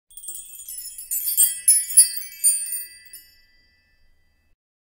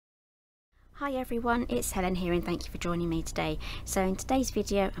Hi everyone, it's Helen here and thank you for joining me today. So in today's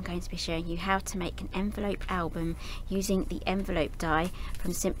video I'm going to be showing you how to make an envelope album using the envelope die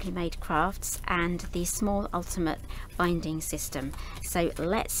from Simply Made Crafts and the small ultimate binding system. So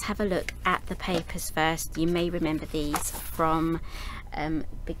let's have a look at the papers first. You may remember these from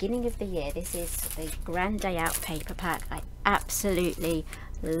beginning of the year. This is the Grand Day Out paper pack. I absolutely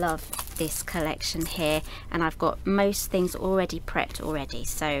love this collection here, and I've got most things already prepped already.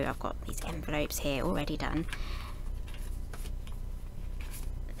 So I've got these envelopes here already done.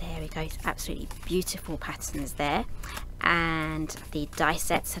 There we go, it's absolutely beautiful patterns there. And the die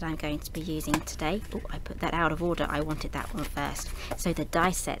sets that I'm going to be using today, oh, I put that out of order, I wanted that one first. So the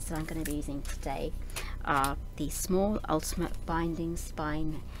die sets that I'm going to be using today are the small ultimate binding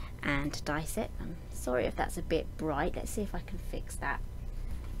spine and die set. I'm sorry if that's a bit bright, let's see if I can fix that.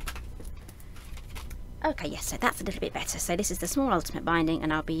 Okay, yes, so that's a little bit better. So this is the small ultimate binding,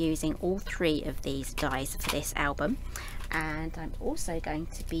 and I'll be using all three of these dies for this album. And I'm also going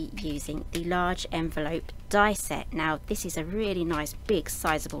to be using the large envelope die set. Now this is a really nice big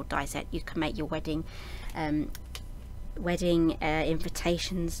sizable die set. You can make your wedding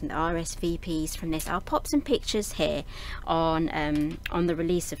invitations and RSVPs from this. I'll pop some pictures here on the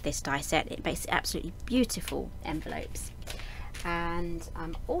release of this die set. It makes absolutely beautiful envelopes. And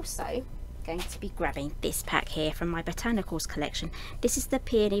I'm also going to be grabbing this pack here from my botanicals collection. This is the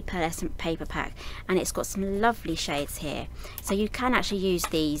Peony Pearlescent paper pack, and it's got some lovely shades here. So you can actually use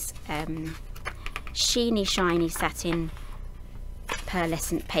these sheeny shiny satin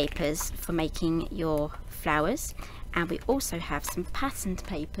pearlescent papers for making your flowers, and we also have some patterned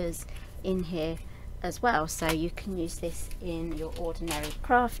papers in here as well, so you can use this in your ordinary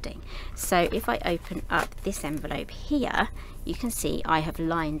crafting. So if I open up this envelope here, you can see I have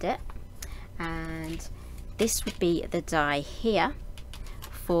lined it, and this would be the die here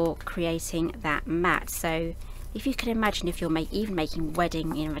for creating that mat. So if you can imagine, if you're even making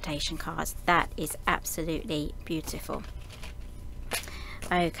wedding invitation cards, that is absolutely beautiful.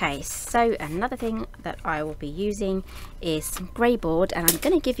 Okay, so another thing that I will be using is some grey board, and I'm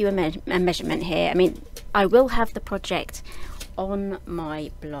going to give you a measurement here. I mean, I will have the project on my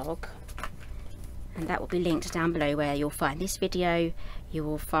blog, and that will be linked down below, where you'll find this video. You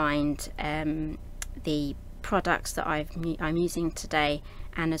will find the products that I'm using today,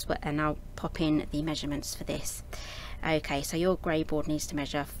 and as well, and I'll pop in the measurements for this. Okay, so your grey board needs to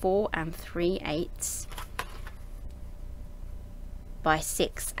measure 4 3/8 by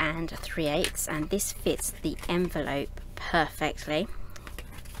 6 3/8, and this fits the envelope perfectly.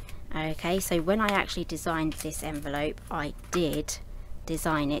 Okay, so when I actually designed this envelope, I did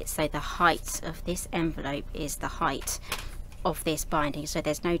design it so the height of this envelope is the height of this binding, so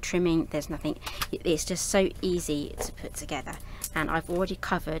there's no trimming, there's nothing. It's just so easy to put together, and I've already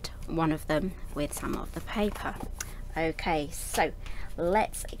covered one of them with some of the paper. Okay, so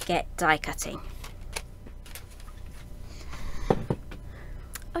let's get die cutting.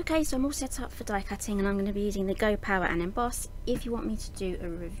 Okay, so I'm all set up for die cutting, and I'm going to be using the GoPower and Emboss. If you want me to do a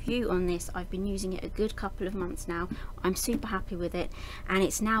review on this, I've been using it a good couple of months now. I'm super happy with it, and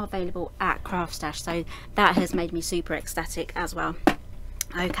it's now available at Craft Stash, so that has made me super ecstatic as well.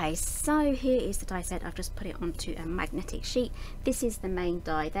 Okay, so here is the die set. I've just put it onto a magnetic sheet. This is the main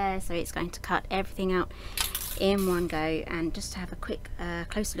die there, so it's going to cut everything out in one go. And just to have a quick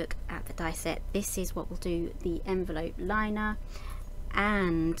closer look at the die set, this is what will do the envelope liner.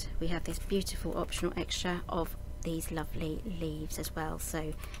 And we have this beautiful optional extra of these lovely leaves as well,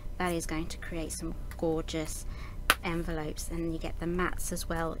 so that is going to create some gorgeous envelopes, and you get the mats as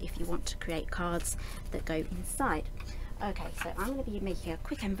well if you want to create cards that go inside. Okay, so I'm going to be making a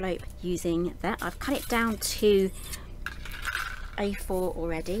quick envelope using that. I've cut it down to A4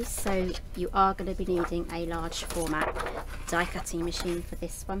 already, so you are going to be needing a large format die cutting machine for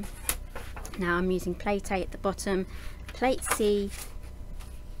this one. Now I'm using plate A at the bottom, plate C,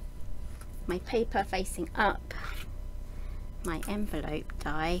 my paper facing up, my envelope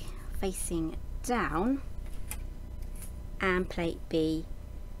die facing down, and plate B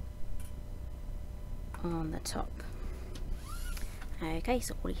on the top. Okay,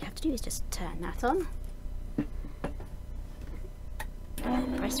 so all you have to do is just turn that on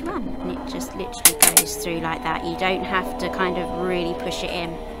and press run, and it just literally goes through like that. You don't have to kind of really push it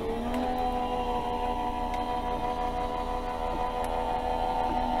in.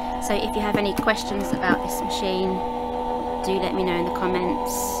 So if you have any questions about this machine, do let me know in the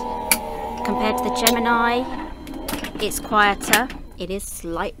comments. Compared to the Gemini, it's quieter. It is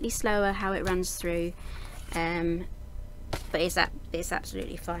slightly slower how it runs through, but it's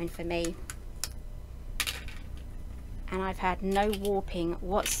absolutely fine for me. And I've had no warping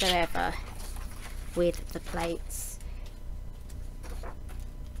whatsoever with the plates.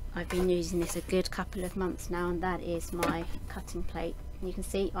 I've been using this a good couple of months now, and that is my cutting plate. You can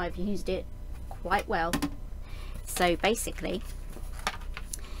see I've used it quite well. So basically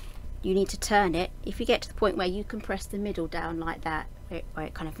you need to turn it. If you get to the point where you can press the middle down like that, where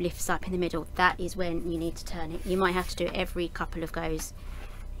it kind of lifts up in the middle, that is when you need to turn it. You might have to do it every couple of goes.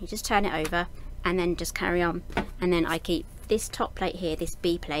 You just turn it over and then just carry on. And then I keep this top plate here, this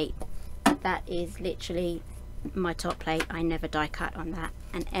B plate, that is literally my top plate. I never die cut on that,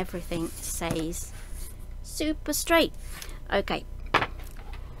 and everything stays super straight. Okay,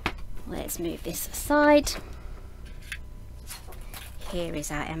 let's move this aside. Here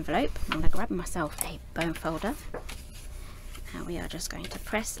is our envelope. I'm going to grab myself a bone folder, and we are just going to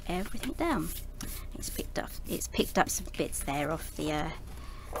press everything down. It's picked up some bits there off the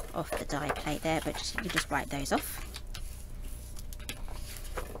die plate there, but you just wipe those off.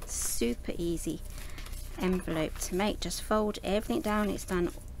 Super easy envelope to make. Just fold everything down. It's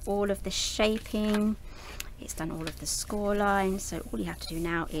done all of the shaping, it's done all of the score lines, so all you have to do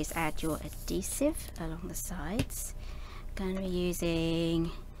now is add your adhesive along the sides. Going to be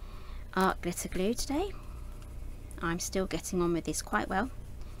using art glitter glue today. I'm still getting on with this quite well.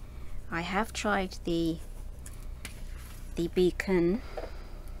 I have tried the Beacon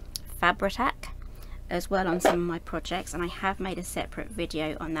Fabri-Tac as well on some of my projects, and I have made a separate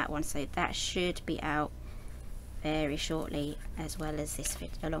video on that one, so that should be out very shortly, as well as this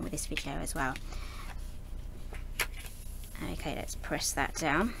along with this video as well. Okay, let's press that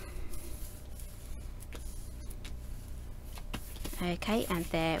down. Okay, and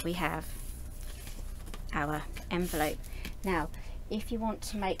there we have our envelope. Now if you want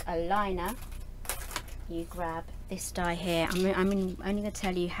to make a liner, you grab this die here. I'm only going to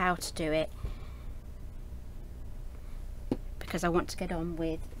tell you how to do it because I want to get on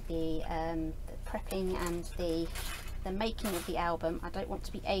with the prepping and the making of the album. I don't want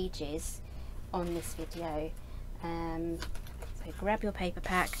to be ages on this video. So grab your paper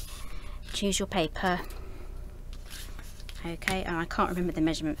pack, choose your paper. Okay, and I can't remember the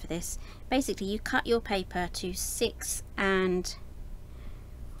measurement for this. Basically you cut your paper to 6 1/8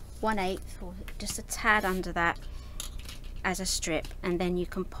 or just a tad under that as a strip, and then you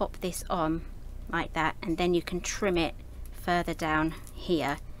can pop this on like that, and then you can trim it further down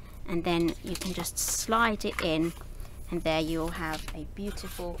here, and then you can just slide it in, and there you'll have a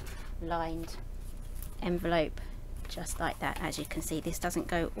beautiful lined envelope just like that. As you can see, this doesn't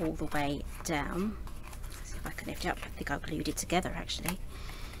go all the way down. Let's see if I can lift it up. I think I glued it together actually.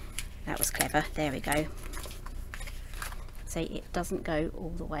 That was clever. There we go. So it doesn't go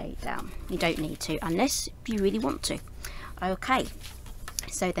all the way down. You don't need to unless you really want to. Okay,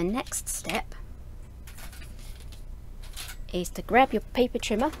 so the next step is to grab your paper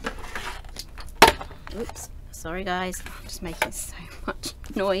trimmer. Oops, sorry guys, I'm just making so much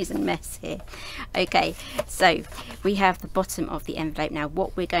noise and mess here. Okay, so we have the bottom of the envelope. Now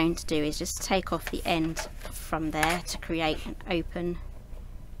what we're going to do is just take off the end from there to create an open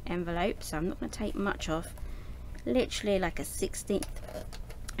envelope. So I'm not going to take much off, literally like a 16th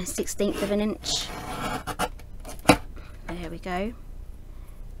of an inch. There we go,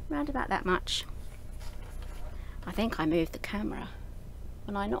 round about that much. I think I moved the camera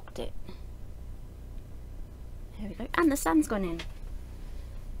when I knocked it. There we go, and the sun's gone in.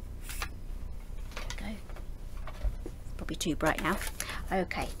 There we go. It's probably too bright now.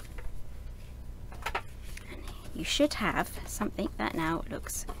 Okay, and you should have something that now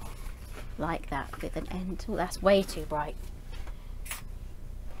looks like that with an end. Oh, that's way too bright.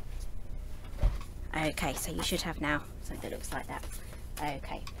 Okay, so you should have now something that looks like that.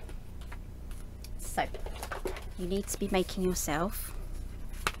 Okay, so you need to be making yourself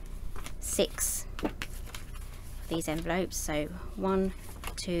 6 of these envelopes. So 1,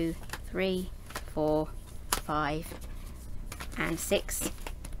 2, 3, 4, 5 and 6.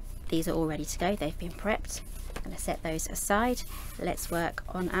 These are all ready to go, they've been prepped. I'm going to set those aside. Let's work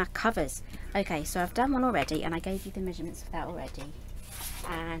on our covers. Okay, so I've done one already and I gave you the measurements for that already,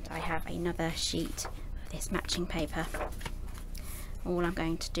 and I have another sheet of this matching paper. All I'm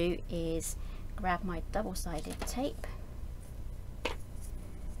going to do is grab my double-sided tape.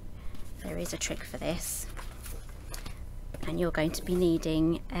 There is a trick for this, and you're going to be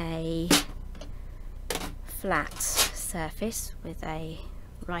needing a flat surface with a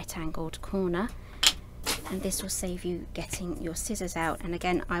right-angled corner, and this will save you getting your scissors out. And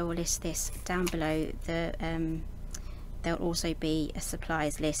again, I will list this down below. There'll also be a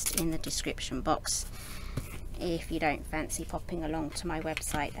supplies list in the description box if you don't fancy popping along to my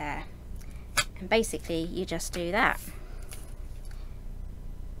website there. And basically you just do that,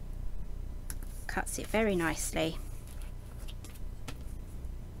 cuts it very nicely.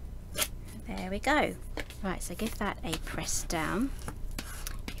 There we go. Right, so give that a press down.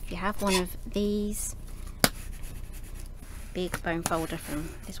 If you have one of these big bone folder from,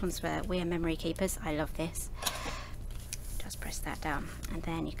 this one's where we are memory keepers, I love this. Just press that down and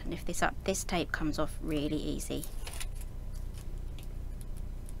then you can lift this up. This tape comes off really easy.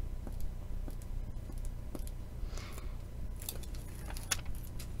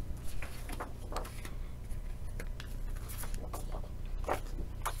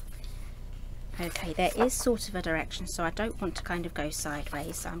 Okay, there is sort of a direction, so I don't want to kind of go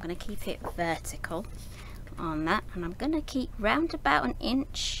sideways, so I'm going to keep it vertical on that, and I'm going to keep round about an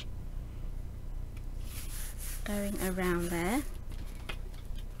inch going around there.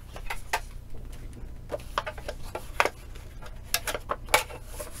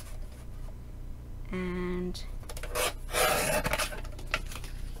 And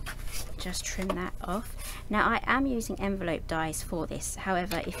just trim that off. Now I am using envelope dies for this,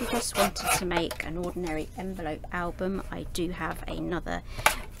 however if you just wanted to make an ordinary envelope album, I do have another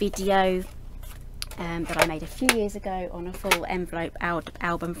video that I made a few years ago on a full envelope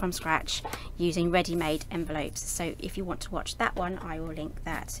album from scratch using ready-made envelopes, so if you want to watch that one I will link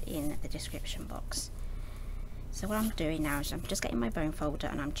that in the description box. So what I'm doing now is I'm just getting my bone folder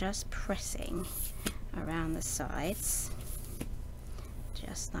and I'm just pressing around the sides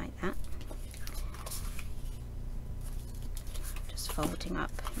just like that. Folding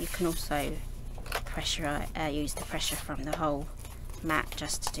up. You can also pressure use the pressure from the whole mat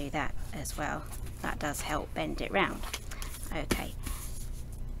just to do that as well. That does help bend it round. Okay,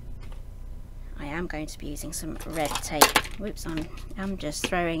 I am going to be using some red tape. Whoops, I'm just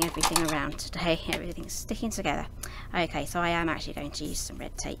throwing everything around today. Everything's sticking together. Okay, so I am actually going to use some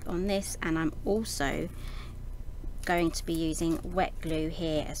red tape on this, and I'm also going to be using wet glue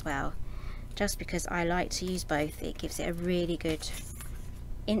here as well, just because I like to use both. It gives it a really good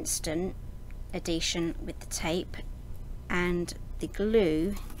instant adhesion with the tape, and the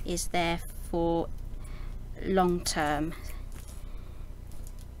glue is there for long-term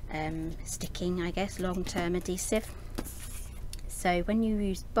sticking, I guess, long-term adhesive. So when you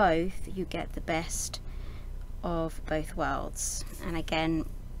use both you get the best of both worlds, and again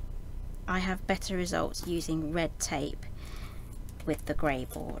I have better results using red tape with the grey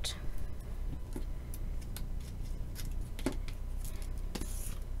board.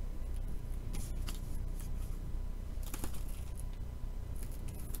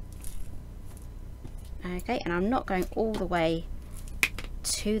 Okay, and I'm not going all the way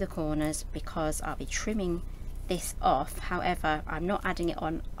to the corners because I'll be trimming this off. However, I'm not adding it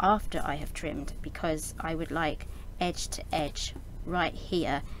on after I have trimmed because I would like edge to edge right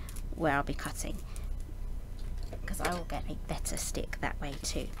here where I'll be cutting, because I will get a better stick that way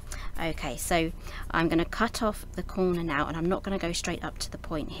too. Okay, so I'm going to cut off the corner now, and I'm not going to go straight up to the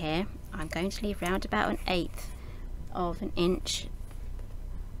point here. I'm going to leave round about 1/8 of an inch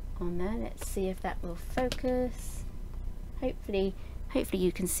on there. Let's see if that will focus. Hopefully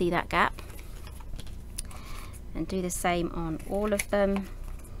you can see that gap, and do the same on all of them.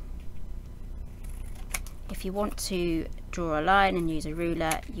 If you want to draw a line and use a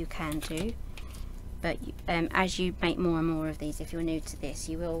ruler you can do, but as you make more and more of these, if you're new to this,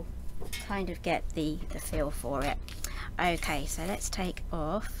 you will kind of get the feel for it. Okay, so let's take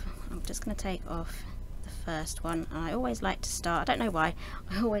off. I'm just going to take off the first one, and I always like to start, I don't know why,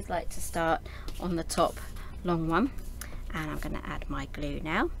 I always like to start on the top long one, and I'm going to add my glue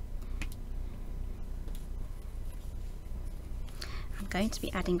now. I'm going to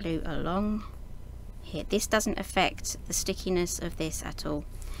be adding glue along here. This doesn't affect the stickiness of this at all,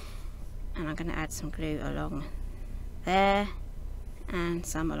 and I'm going to add some glue along there and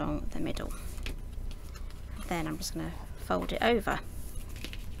some along the middle. Then I'm just going to fold it over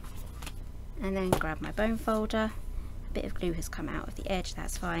and then grab my bone folder. A bit of glue has come out of the edge,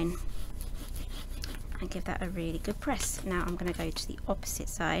 that's fine, and give that a really good press. Now I'm going to go to the opposite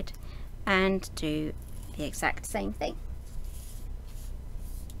side and do the exact same thing.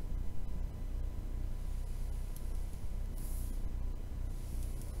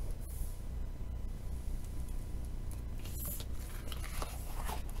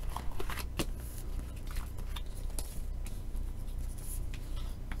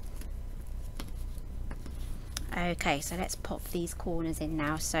 Okay, so let's pop these corners in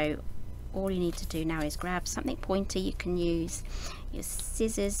now. So all you need to do now is grab something pointy. You can use your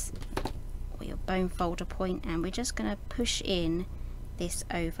scissors or your bone folder point, and we're just going to push in this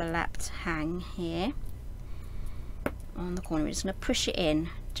overlapped hang here on the corner. We're just going to push it in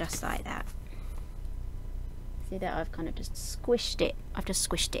just like that. See that I've kind of just squished it. I've just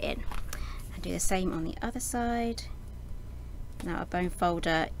squished it in, and do the same on the other side. Now a bone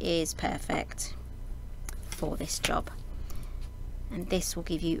folder is perfect for this job, and this will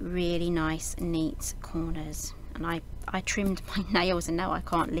give you really nice neat corners. And I trimmed my nails and now I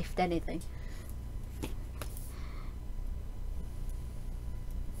can't lift anything.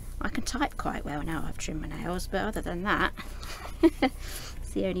 I can type quite well now I've trimmed my nails, but other than that it's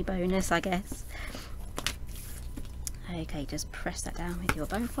the only bonus, I guess. Okay, just press that down with your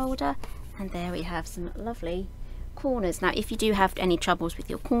bone folder, and there we have some lovely corners. Now if you do have any troubles with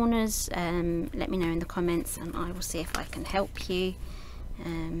your corners, let me know in the comments and I will see if I can help you.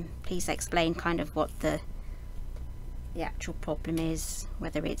 Please explain kind of what the actual problem is,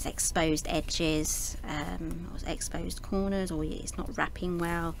 whether it's exposed edges or exposed corners, or it's not wrapping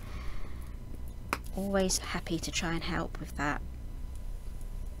well. Always happy to try and help with that.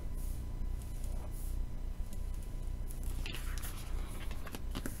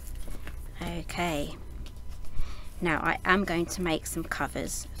 Okay, now I am going to make some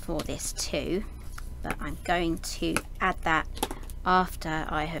covers for this too, but I'm going to add that after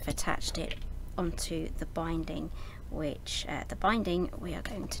I have attached it onto the binding, which the binding we are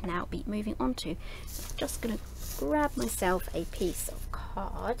going to now be moving on to. So I'm just going to grab myself a piece of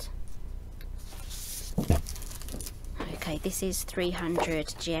card. Okay, this is 300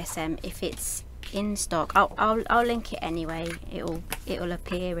 GSM. If it's in stock, I'll link it anyway. It'll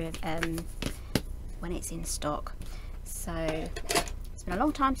appear when it's in stock. So it's been a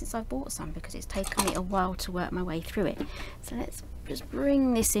long time since I've bought some because it's taken me a while to work my way through it. So let's just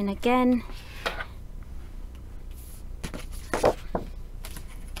bring this in again.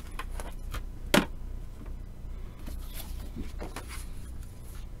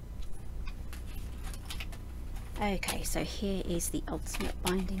 Okay, so here is the ultimate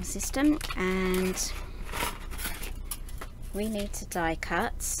binding system, and we need to die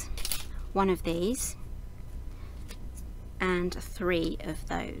cut one of these and 3 of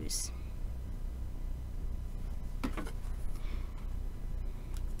those.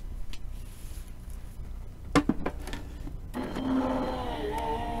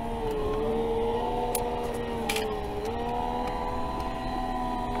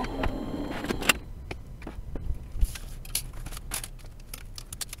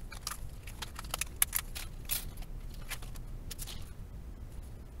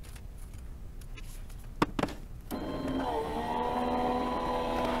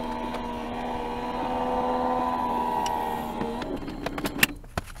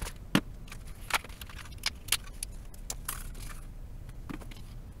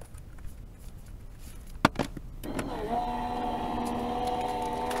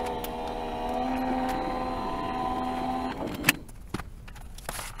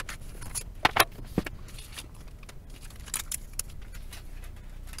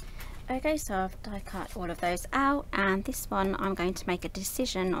 Okay, so I've die cut all of those out, and this one I'm going to make a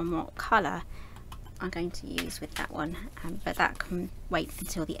decision on what colour I'm going to use with that one, but that can wait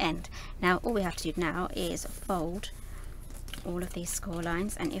until the end. Now all we have to do now is fold all of these score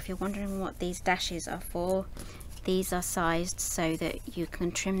lines, and if you're wondering what these dashes are for, these are sized so that you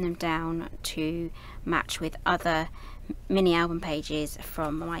can trim them down to match with other mini album pages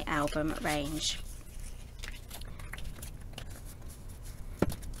from my album range.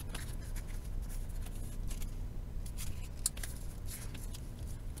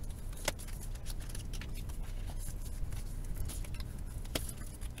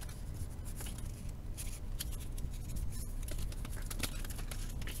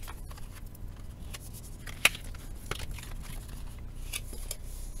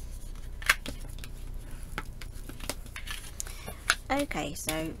 Okay,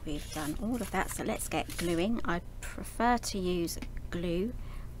 so we've done all of that, so let's get gluing. I prefer to use glue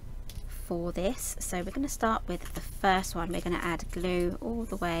for this, so we're going to start with the first one. We're going to add glue all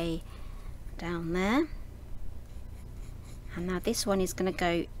the way down there, and now this one is going to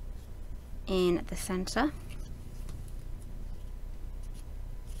go in the center.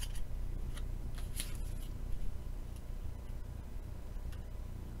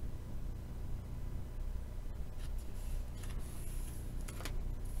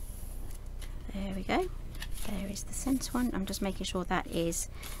 There we go, there is the centre one. I'm just making sure that is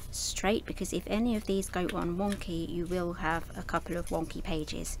straight, because if any of these go on wonky, you will have a couple of wonky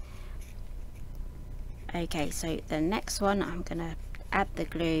pages. Okay, so the next one I'm going to add the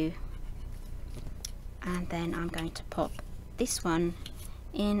glue, and then I'm going to pop this one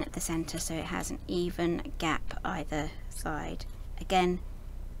in the centre so it has an even gap either side, again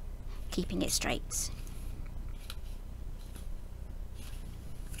keeping it straight.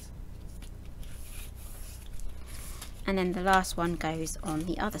 And then the last one goes on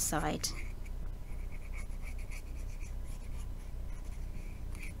the other side.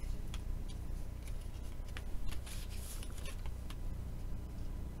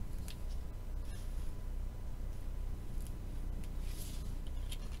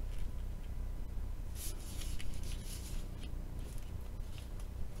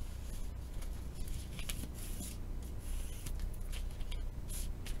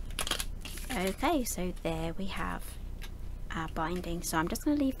 Okay, so there we have our binding. So I'm just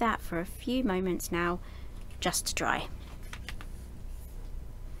going to leave that for a few moments now just to dry.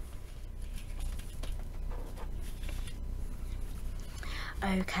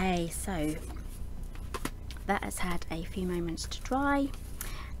 Okay, so that has had a few moments to dry,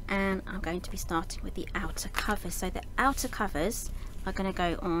 and I'm going to be starting with the outer covers. So the outer covers are going to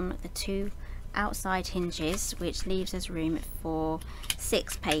go on the two outside hinges, which leaves us room for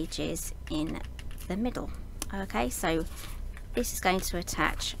 6 pages in the middle. Okay, so this is going to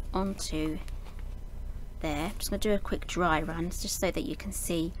attach onto there. I'm just going to do a quick dry run just so that you can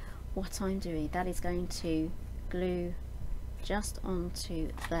see what I'm doing. That is going to glue just onto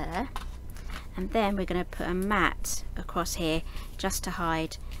there, and then we're going to put a mat across here just to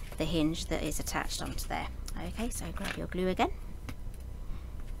hide the hinge that is attached onto there. Okay, so grab your glue again.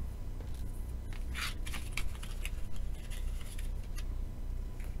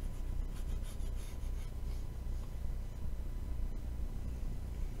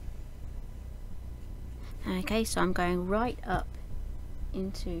 Okay, so I'm going right up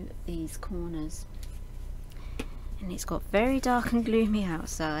into these corners, and it's got very dark and gloomy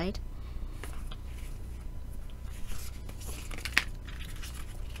outside.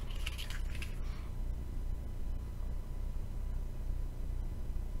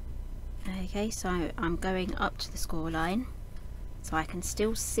 Okay, so I'm going up to the score line, so I can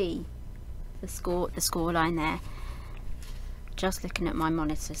still see the score line there, just looking at my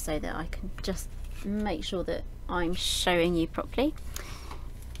monitor so that I can just make sure that I'm showing you properly.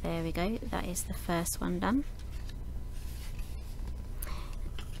 There we go, that is the first one done.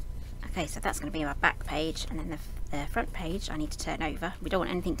 Okay, so that's going to be our back page, and then the front page I need to turn over. We don't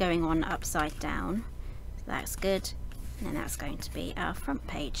want anything going on upside down, so that's good. And then that's going to be our front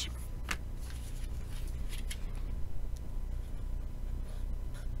page.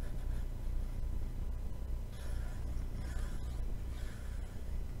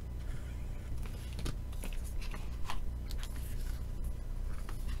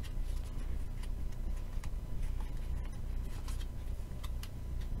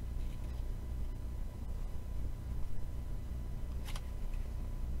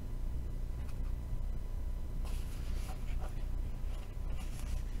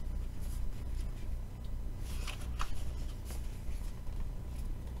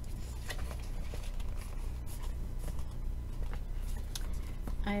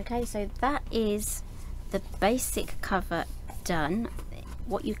 Okay, so that is the basic cover done.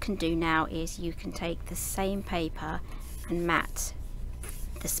 What you can do now is you can take the same paper and mat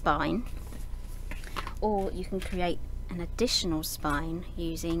the spine, or you can create an additional spine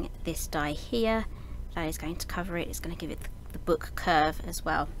using this die here. That is going to cover it. It's going to give it the book curve as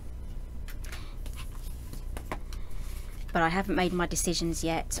well. But I haven't made my decisions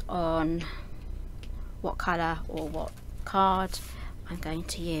yet on what colour or what card I'm going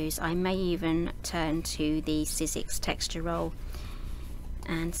to use. I may even turn to the Sizzix texture roll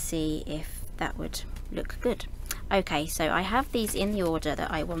and see if that would look good. Okay, so I have these in the order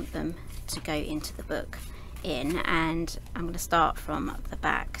that I want them to go into the book in, and I'm going to start from the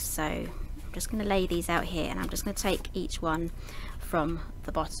back. So I'm just going to lay these out here, and I'm just going to take each one from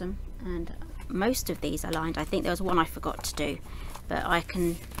the bottom, and most of these are lined. I think there was one I forgot to do, but I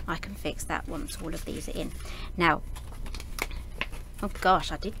can fix that once all of these are in. Now, oh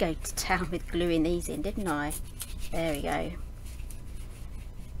gosh, I did go to town with gluing these in, didn't I? There we go.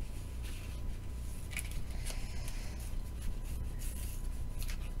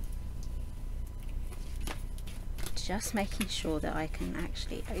 Just making sure that I can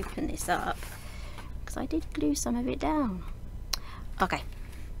actually open this up, because I did glue some of it down. Okay.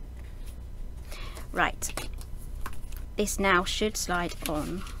 Right. This now should slide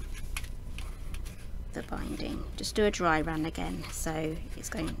on the binding. Just do a dry run again, so it's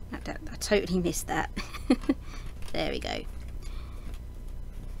going, I totally missed that. There we go.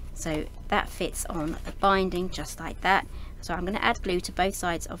 So that fits on the binding just like that. So I'm going to add glue to both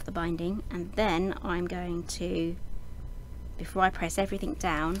sides of the binding, and then I'm going to, before I press everything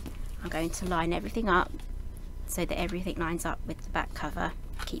down, I'm going to line everything up so that everything lines up with the back cover,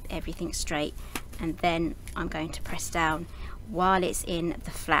 keep everything straight, and then I'm going to press down while it's in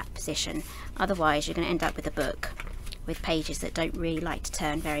the flat position. Otherwise you're going to end up with a book with pages that don't really like to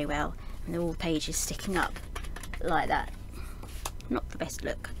turn very well, and they're all pages sticking up like that. Not the best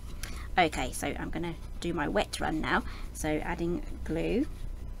look. Okay, so I'm going to do my wet run now. So adding glue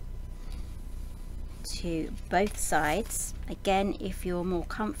to both sides. Again, if you're more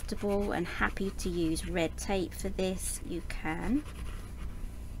comfortable and happy to use red tape for this, you can.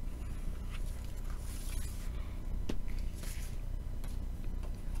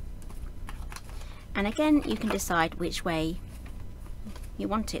 And again, you can decide which way you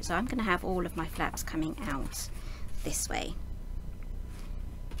want it. So I'm going to have all of my flaps coming out this way.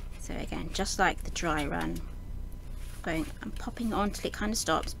 So again, just like the dry run, I'm popping it on till it kind of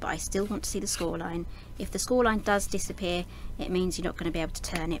stops, but I still want to see the score line. If the score line does disappear, it means you're not going to be able to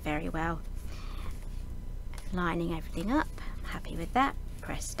turn it very well. Lining everything up, happy with that,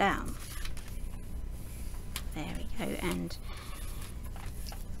 press down. There we go, and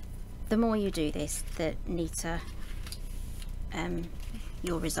the more you do this, the neater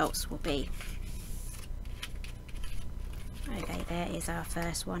your results will be. Okay, there is our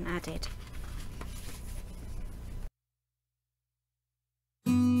first one added.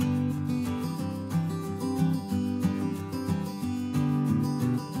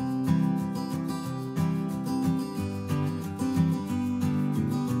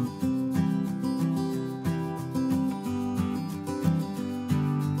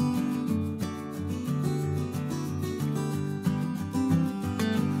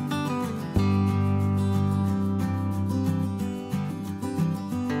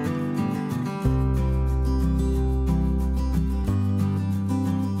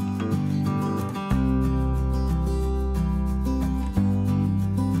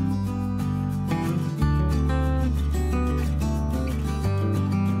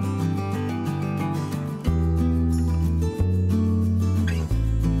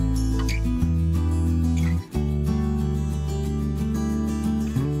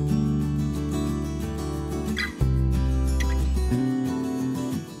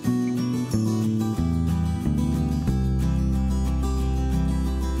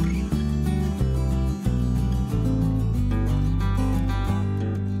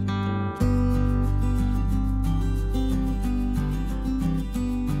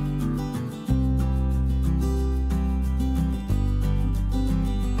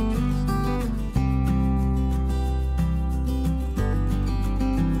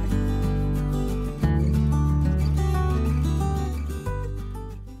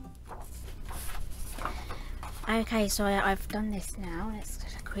 Okay, so I've done this now. Let's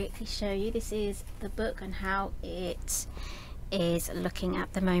quickly show you. This is the book and how it is looking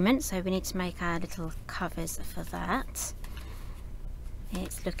at the moment. So we need to make our little covers for that.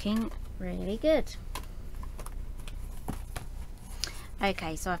 It's looking really good.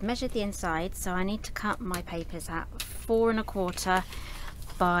 Okay, so I've measured the inside, so I need to cut my papers at 4 1/4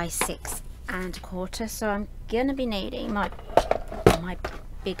 by 6 1/4. So I'm gonna be needing my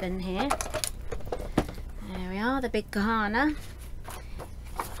big one here. There we are, the big kahana,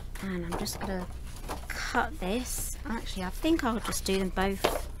 and I'm just going to cut this. Actually, I think I'll just do them both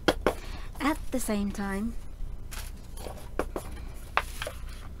at the same time.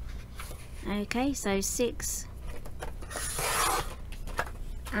 Okay, so 6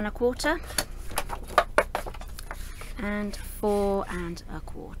 1/4 and 4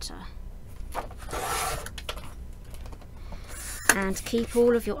 1/4, and keep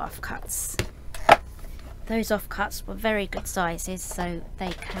all of your offcuts. Those offcuts were very good sizes, so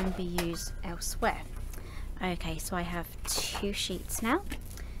they can be used elsewhere. Okay, so I have 2 sheets now,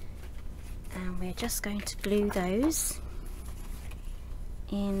 and we're just going to glue those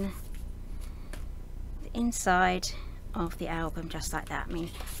in the inside of the album, just like that. I mean,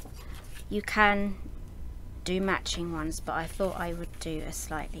 you can do matching ones, but I thought I would do a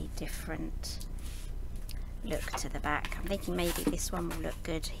slightly different look to the back. I'm thinking maybe this one will look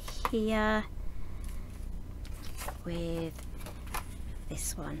good here with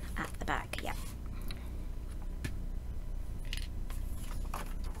this one at the back. Yeah.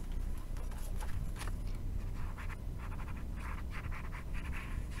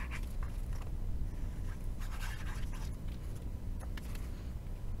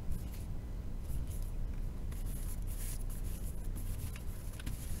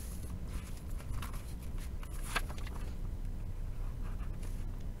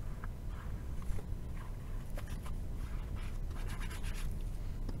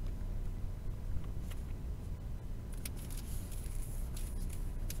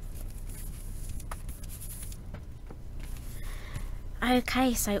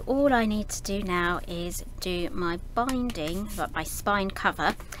 Okay, so all I need to do now is do my binding, like my spine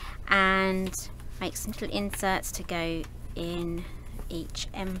cover, and make some little inserts to go in each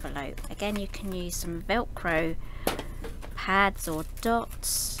envelope. Again, you can use some Velcro pads or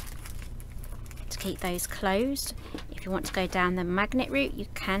dots to keep those closed. If you want to go down the magnet route, you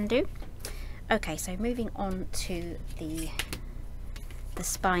can do. Okay, so moving on to the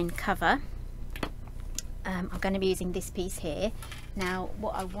spine cover. I'm going to be using this piece here. Now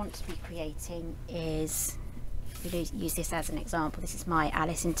what I want to be creating is we use this as an example. This is my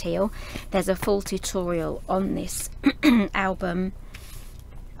Alice in Teal. There's a full tutorial on this album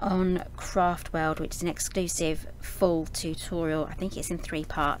on Craft World, which is an exclusive full tutorial. I think it's in 3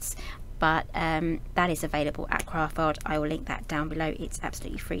 parts, but that is available at Craft World. I will link that down below. It's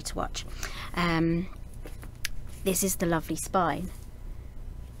absolutely free to watch. This is the lovely spine,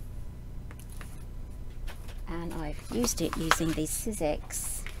 and I've used it using the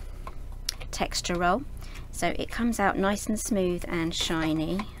Sizzix texture roll, so it comes out nice and smooth and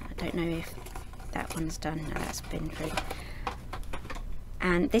shiny. I don't know if that one's done. No, that's been through.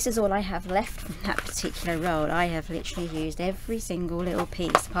 And this is all I have left from that particular roll. I have literally used every single little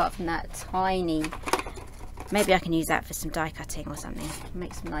piece apart from that tiny. Maybe I can use that for some die cutting or something.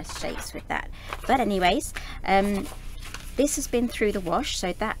 Make some nice shapes with that. But anyways, this has been through the wash,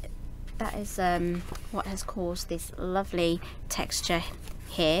 so that is what has caused this lovely texture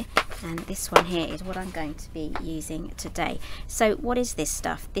here, and this one here is what I'm going to be using today. So what is this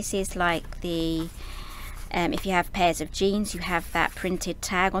stuff? This is like the if you have pairs of jeans, you have that printed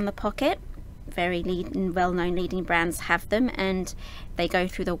tag on the pocket. Very well-known leading brands have them, and they go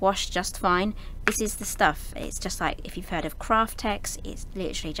through the wash just fine. This is the stuff. It's just like, if you've heard of Craftex, it's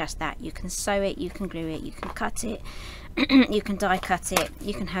literally just that. You can sew it, you can glue it, you can cut it, you can die cut it,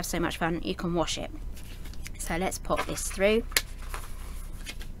 you can have so much fun, you can wash it. So let's pop this through.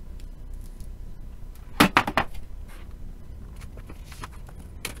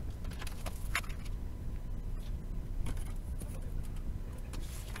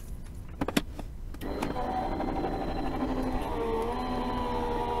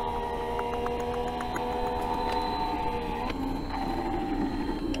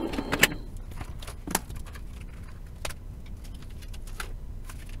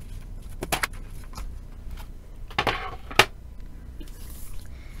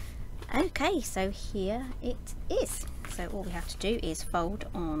 Okay, so here it is. So all we have to do is fold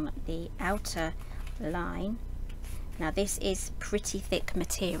on the outer line. Now this is pretty thick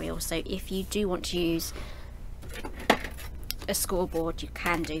material, so if you do want to use a scoreboard, you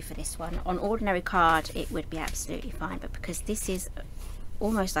can do for this one. On ordinary card it would be absolutely fine, but because this is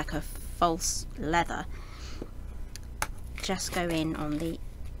almost like a false leather, just go in on the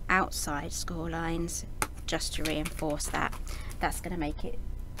outside score lines just to reinforce that. That's going to make it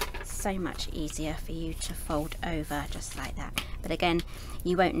so much easier for you to fold over just like that. But again,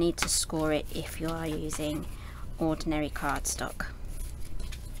 you won't need to score it if you are using ordinary cardstock.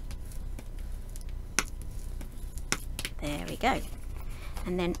 There we go.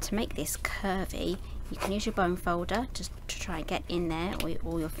 And then to make this curvy, you can use your bone folder just to try and get in there,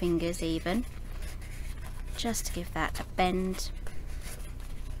 or your fingers even, just to give that a bend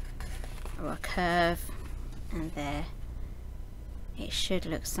or a curve, and there it should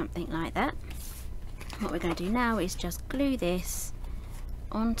look something like that. What we're going to do now is just glue this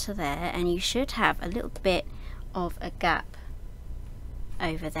onto there, and you should have a little bit of a gap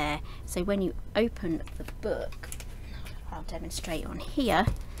over there, so when you open the book, I'll demonstrate on here,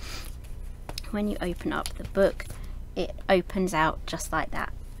 when you open up the book it opens out just like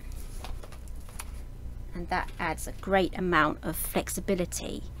that, and that adds a great amount of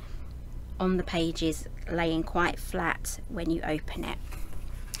flexibility on the pages, laying quite flat when you open it.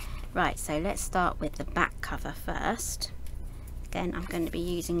 Right, so let's start with the back cover first. Again, I'm going to be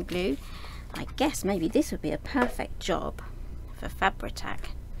using glue. I guess maybe this would be a perfect job for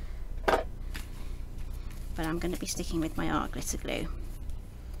Fabri-Tac, but I'm going to be sticking with my art glitter glue,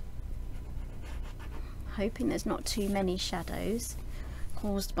 hoping there's not too many shadows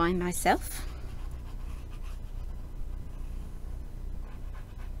caused by myself.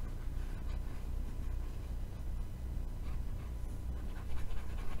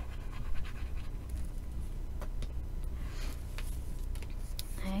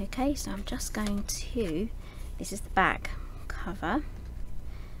 Okay, so I'm just going to, this is the back cover,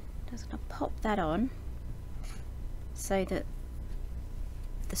 just going to pop that on so that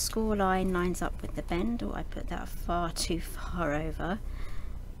the score line lines up with the bend. Or I put that far too far over,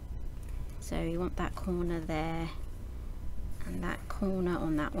 so you want that corner there and that corner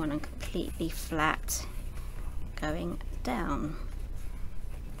on that one, and completely flat going down.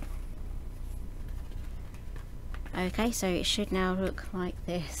 Okay, so it should now look like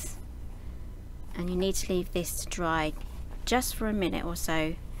this, and you need to leave this to dry just for a minute or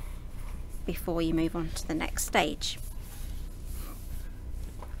so before you move on to the next stage.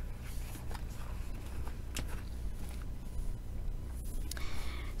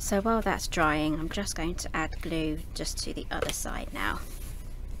 So while that's drying, I'm just going to add glue just to the other side now.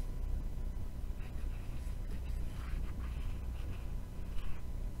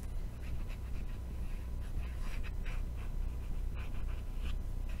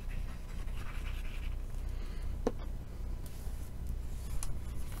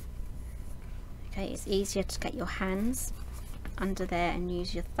 Okay, it's easier to get your hands under there and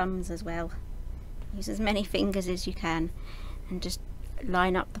use your thumbs as well. Use as many fingers as you can and just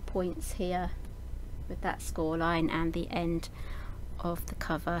line up the points here with that score line and the end of the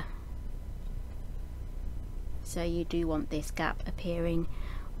cover. So you do want this gap appearing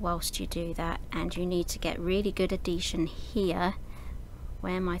whilst you do that, and you need to get really good adhesion here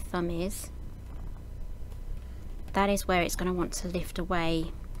where my thumb is. That is where it's going to want to lift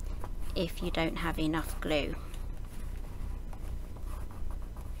away if you don't have enough glue.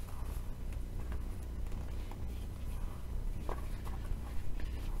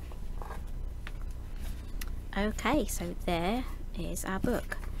 Okay, so there is our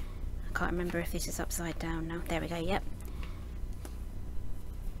book. I can't remember if this is upside down now. There we go, yep.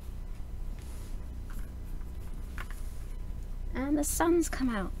 And the sun's come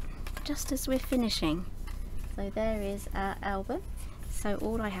out just as we're finishing. So there is our album. So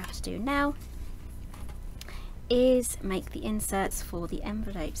all I have to do now is make the inserts for the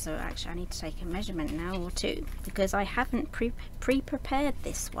envelope. So actually I need to take a measurement now or two, because I haven't pre-prepared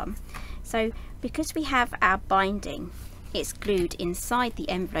this one. So because we have our binding, it's glued inside the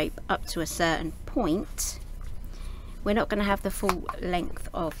envelope up to a certain point, we're not going to have the full length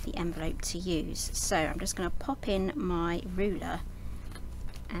of the envelope to use. So I'm just going to pop in my ruler,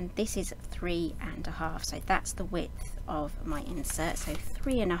 and this is 3.5, so that's the width of my insert. So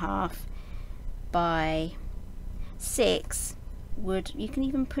 3.5 by 6 would, you can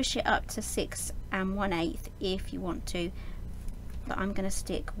even push it up to 6 1/8 if you want to, but I'm going to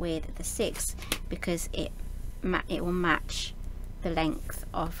stick with the 6 because it will match the length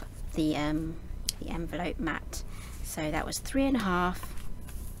of the envelope mat. So that was 3.5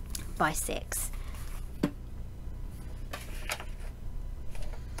 by 6.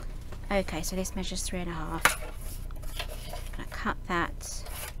 Okay, so this measures 3.5. I'm going to cut that,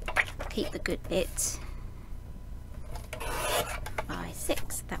 keep the good bit, by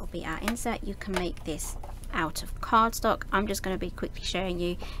 6. That will be our insert. You can make this out of cardstock. I'm just going to be quickly showing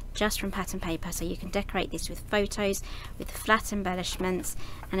you just from pattern paper, so you can decorate this with photos, with flat embellishments,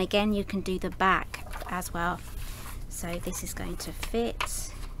 and again you can do the back as well. So this is going to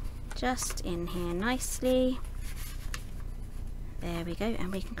fit just in here nicely. There we go,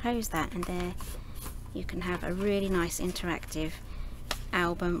 and we can close that, and there you can have a really nice interactive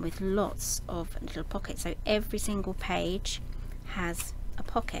album with lots of little pockets. So every single page has a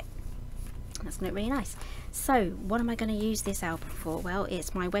pocket. That's going to look really nice. So what am I going to use this album for? Well,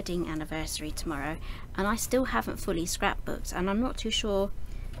 it's my wedding anniversary tomorrow, and I still haven't fully scrapbooked, and I'm not too sure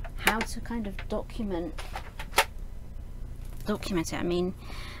how to kind of document it. I mean,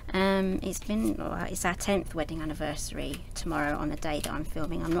 it's our 10th wedding anniversary tomorrow on the day that I'm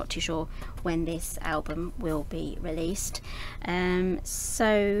filming. I'm not too sure when this album will be released.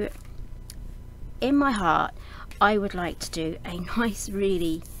 So in my heart I would like to do a nice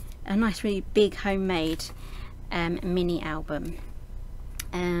really big homemade mini album,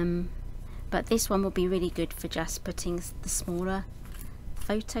 but this one will be really good for just putting the smaller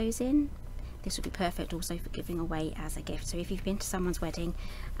photos in. This would be perfect also for giving away as a gift. So if you've been to someone's wedding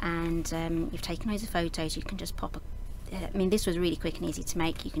and you've taken loads of photos, you can just pop I mean, this was really quick and easy to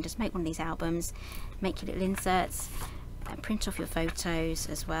make. You can just make one of these albums, make your little inserts, and print off your photos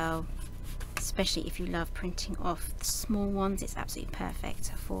as well. Especially if you love printing off the small ones, it's absolutely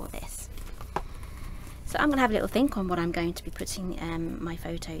perfect for this. So I'm going to have a little think on what I'm going to be putting my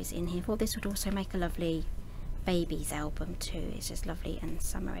photos in here for. This would also make a lovely baby's album too. It's just lovely and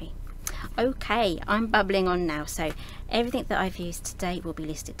summery. Okay, I'm babbling on now. So everything that I've used today will be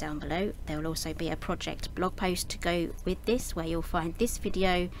listed down below. There will also be a project blog post to go with this, where you'll find this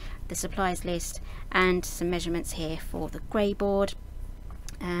video, the supplies list, and some measurements here for the grey board.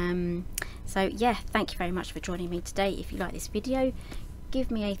 So yeah, thank you very much for joining me today. If you like this video, give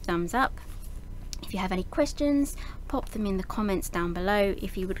me a thumbs up. If you have any questions, pop them in the comments down below.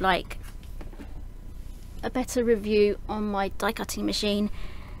 If you would like a better review on my die cutting machine,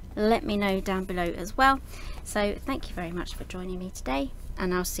 let me know down below as well. So thank you very much for joining me today,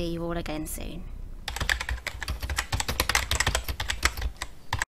 and I'll see you all again soon.